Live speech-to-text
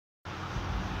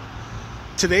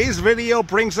Today's video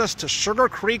brings us to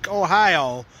Sugarcreek,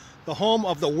 Ohio, the home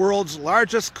of the world's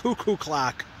largest cuckoo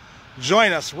clock.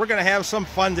 Join us, we're going to have some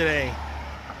fun today.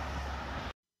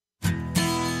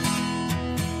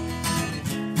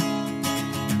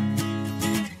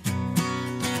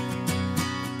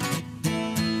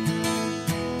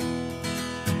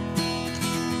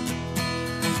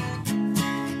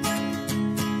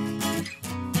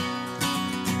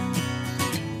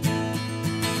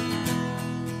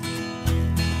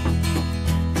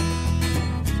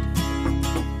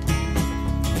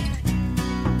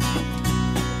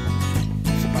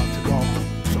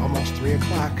 It's almost 3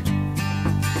 o'clock.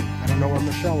 I don't know where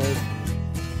Michelle is.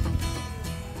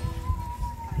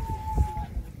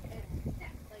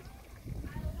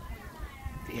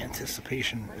 The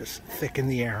anticipation is thick in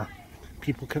the air.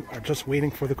 People are just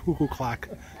waiting for the cuckoo clock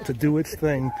to do its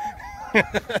thing.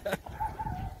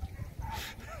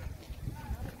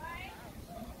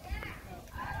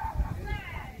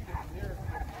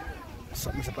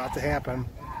 Something's about to happen.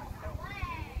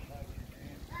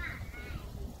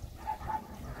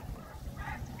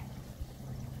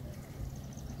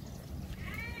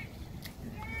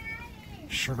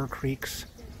 Sugarcreek's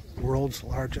world's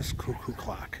largest cuckoo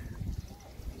clock.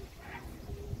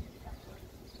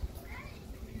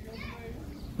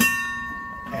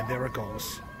 And there it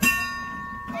goes.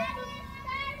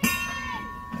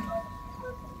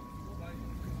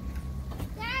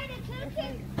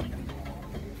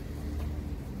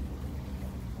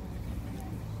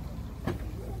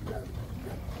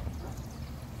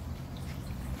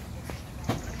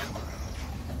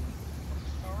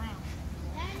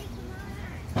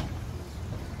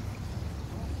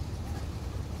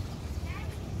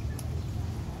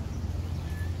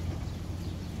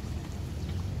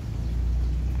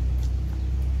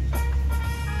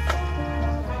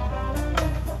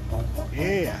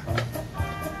 Yeah.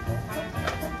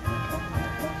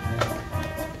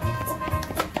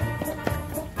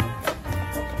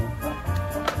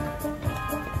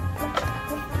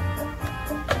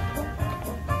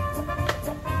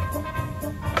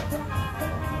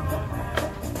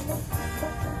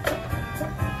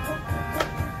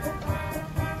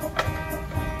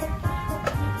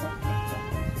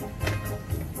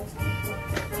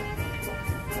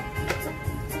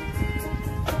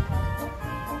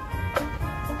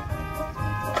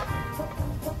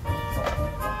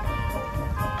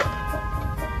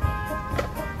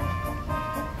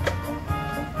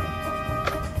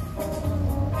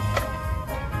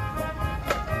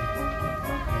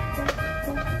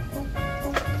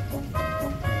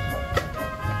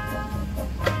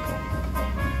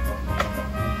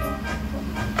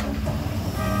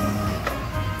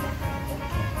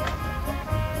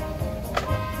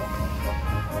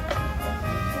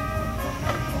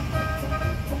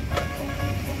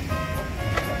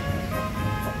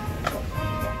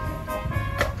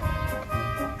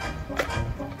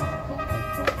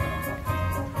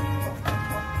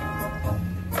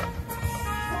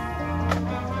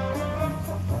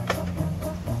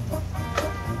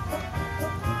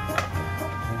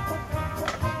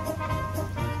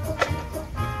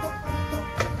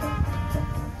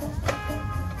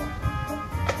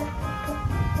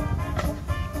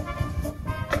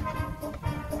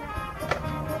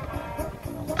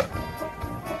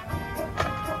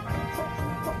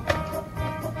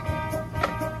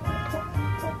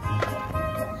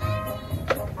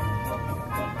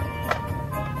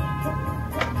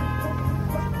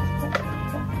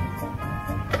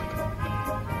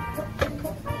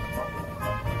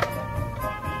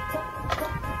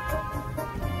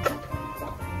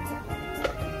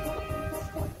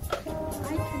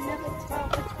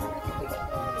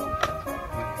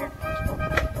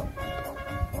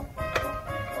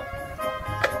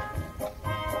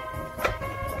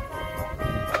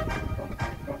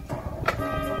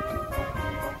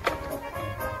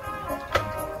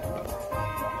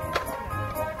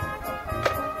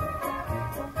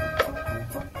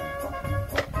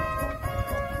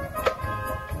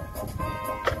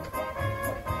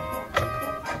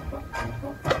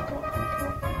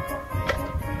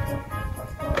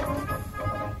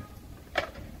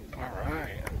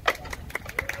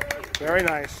 Very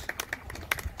nice.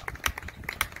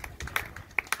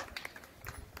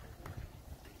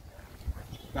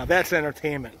 Now that's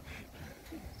entertainment.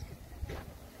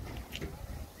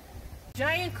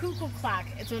 Giant cuckoo clock.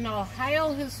 It's an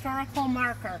Ohio historical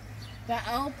marker. The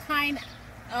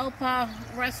Alpa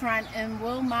restaurant in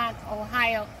Wilmot,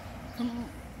 Ohio,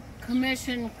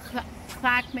 commissioned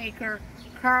clockmaker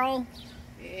Carl,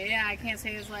 I can't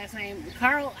say his last name,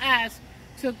 Carl S.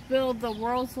 to build the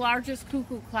world's largest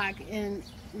cuckoo clock in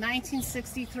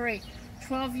 1963.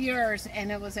 12 years,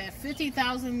 and it was at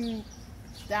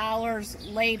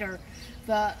 $50,000 later.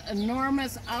 The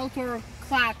enormous outdoor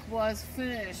clock was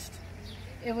finished.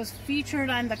 It was featured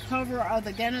on the cover of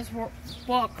the Guinness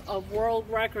Book of World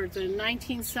Records in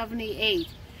 1978.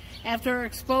 After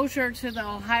exposure to the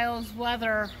Ohio's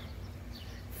weather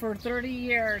for 30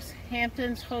 years,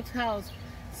 Hampton's Hotels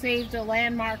saved a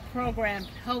landmark program,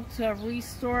 helped to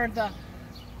restore the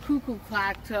Cuckoo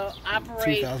clock to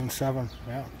operate 2007,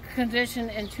 yeah. condition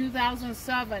in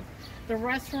 2007. The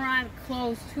restaurant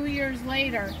closed 2 years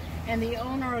later, and the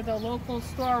owner of the local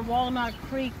store, Walnut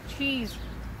Creek Cheese,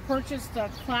 purchased the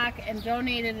clock and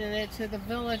donated it to the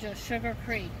village of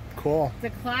Sugarcreek. Cool. The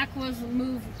clock was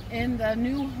moved in the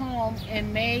new home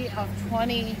in May of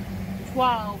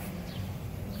 2012.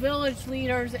 Village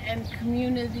leaders and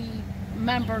community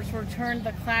members returned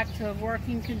the clock to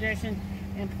working condition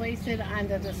and placed it on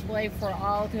the display for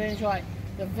all to enjoy.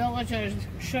 The village of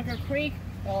Sugarcreek,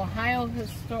 Ohio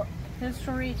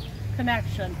History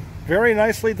Connection. Very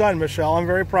nicely done, Michelle. I'm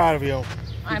very proud of you.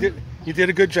 You did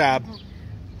a good job.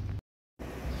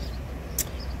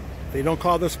 They don't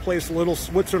call this place Little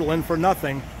Switzerland for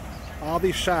nothing. All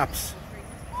these shops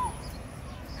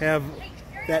have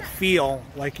that feel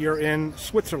like you're in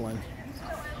Switzerland.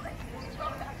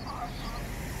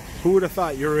 Who would have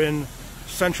thought you're in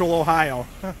Central Ohio?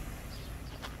 Huh.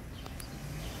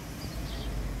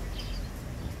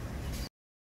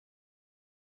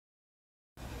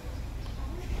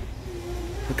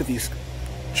 Look at these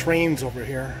trains over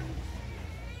here.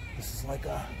 This is like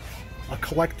a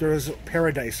collector's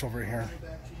paradise over here.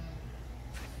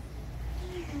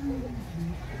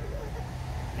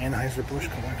 Anheuser-Busch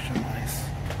collection, nice.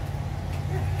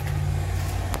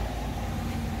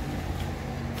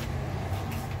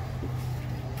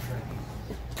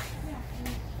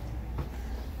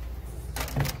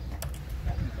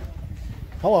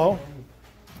 Hello.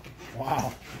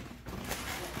 Wow.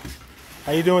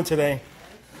 How you doing today?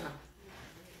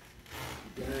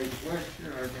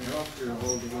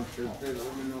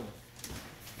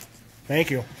 Thank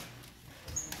you.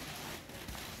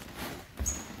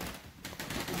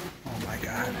 Oh my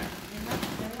God.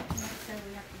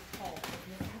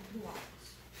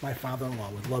 My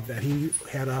father-in-law would love that. He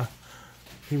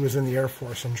was in the Air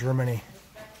Force in Germany.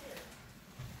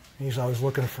 He's always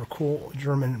looking for cool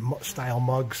German style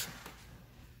mugs.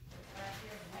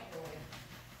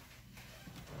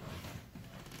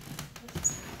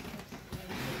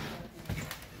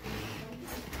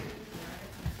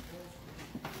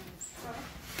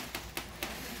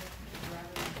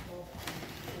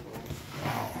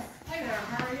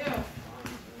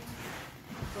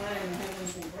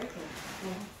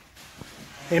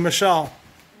 Hey, Michelle,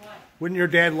 what? Wouldn't your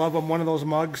dad love one of those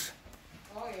mugs?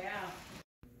 Oh, yeah.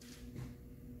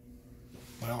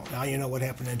 Well, now you know what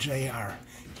happened to JR.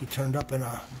 He turned up in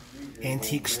a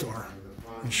antique store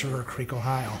in Sugarcreek,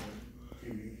 Ohio.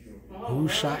 Who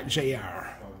shot JR?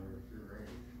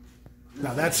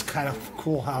 Now that's kind of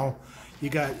cool how you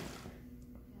got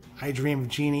I Dream of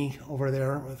Jeannie over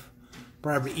there with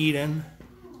Barbara Eden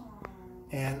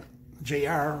and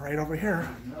JR right over here.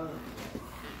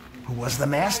 Who was the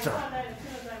master?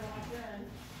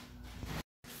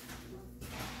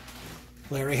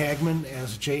 Larry Hagman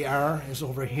as JR is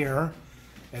over here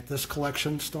at this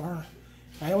collection store.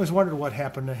 I always wondered what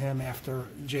happened to him after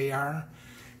JR.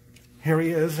 Here he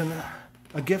is in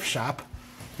a gift shop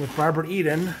with Barbara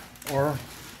Eden, or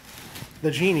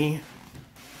the Genie,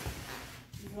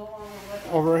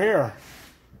 over here.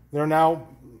 They're now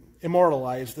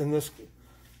immortalized in this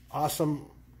awesome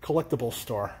collectible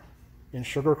store in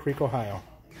Sugarcreek, Ohio.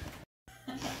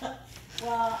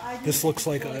 This looks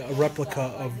like a replica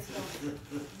of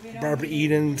Barbara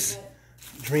Eden's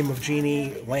Dream of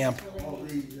Jeannie lamp.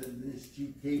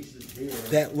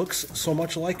 That looks so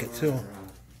much like it too.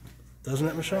 Doesn't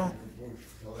it, Michelle?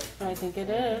 I think it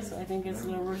is. I think it's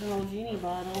an original Genie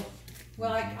bottle.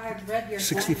 Well, I've read your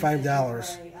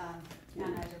 $65.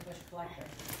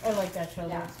 I like that show.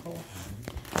 That's cool.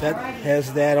 That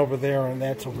has that over there and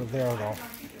that's over there though.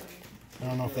 I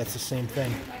don't know if that's the same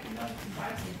thing.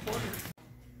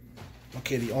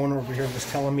 Okay, the owner over here was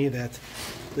telling me that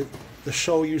the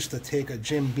show used to take a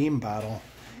Jim Beam bottle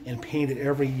and paint it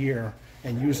every year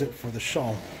and use it for the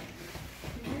show.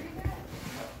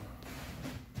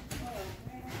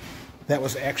 That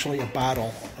was actually a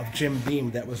bottle of Jim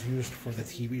Beam that was used for the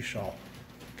TV show.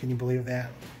 Can you believe that?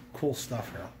 Cool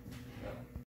stuff here.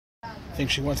 I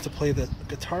think she wants to play the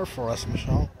guitar for us,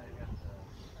 Michelle.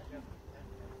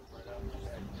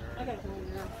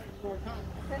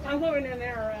 I'm going in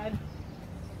there, Ed.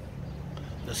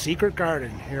 The Secret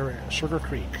Garden here at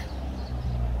Sugarcreek.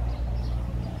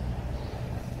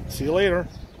 See you later.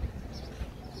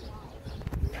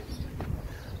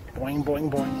 Boing, boing,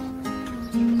 boing.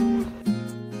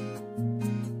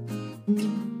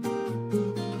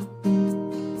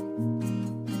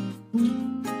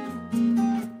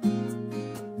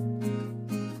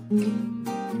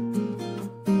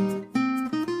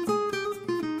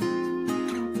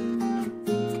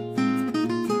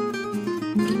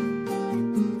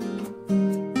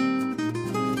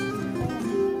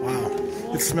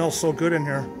 Wow, it smells so good in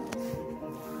here.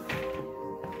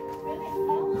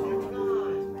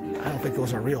 I don't think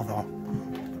those are real though,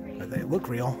 but they look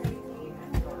real.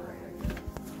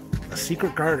 A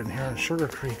secret garden here in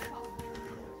Sugarcreek.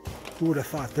 Who would have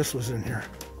thought this was in here?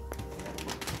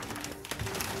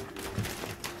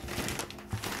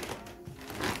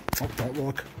 Oh, don't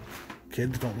look.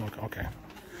 Kids, don't look. Okay.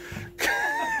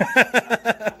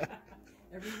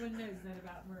 Everyone knows that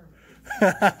about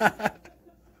mermaids.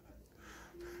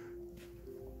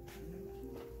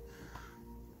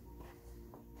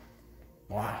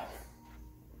 Wow.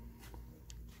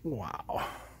 Wow.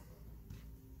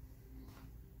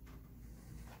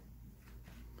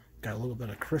 Got a little bit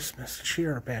of Christmas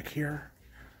cheer back here.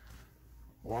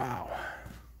 Wow.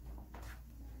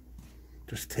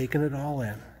 Just taking it all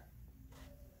in.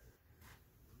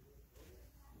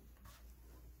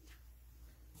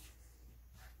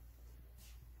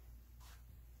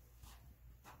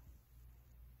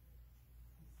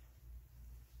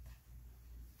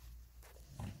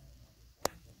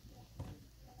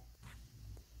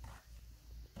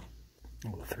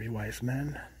 Oh, the three wise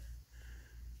men.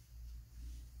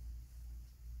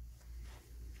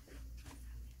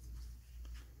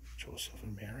 Joseph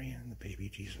and Mary and the baby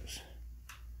Jesus.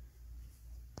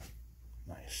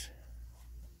 Nice.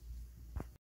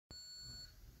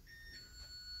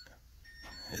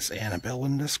 Is Annabelle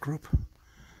in this group?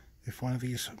 If one of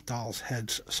these dolls'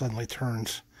 heads suddenly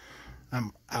turns,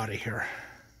 I'm out of here.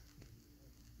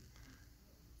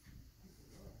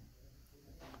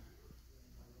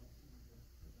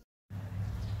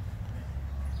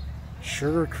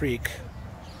 Sugarcreek,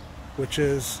 which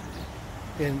is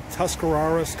in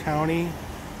Tuscarawas County,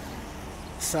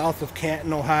 south of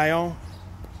Canton, Ohio.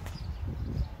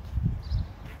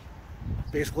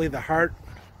 Basically the heart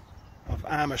of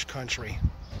Amish country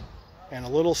and a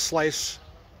little slice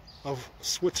of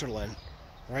Switzerland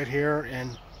right here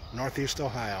in northeast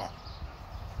Ohio.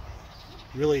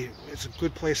 Really, it's a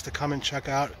good place to come and check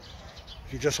out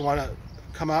if you just want to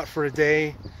come out for a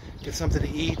day, get something to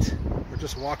eat, or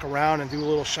just walk around and do a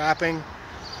little shopping.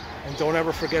 And don't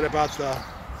ever forget about the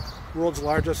world's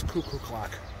largest cuckoo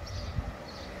clock.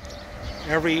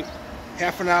 Every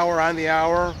half an hour on the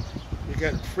hour, you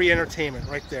get free entertainment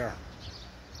right there.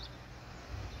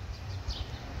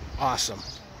 Awesome.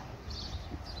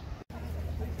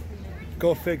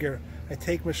 Go figure. I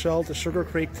take Michelle to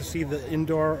Sugarcreek to see the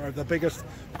indoor, or the biggest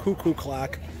cuckoo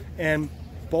clock, and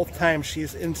both times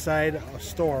she's inside a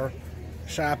store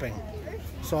shopping.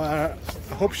 So I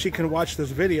hope she can watch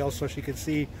this video so she can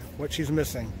see what she's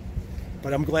missing.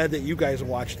 But I'm glad that you guys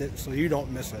watched it so you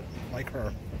don't miss it like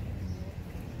her.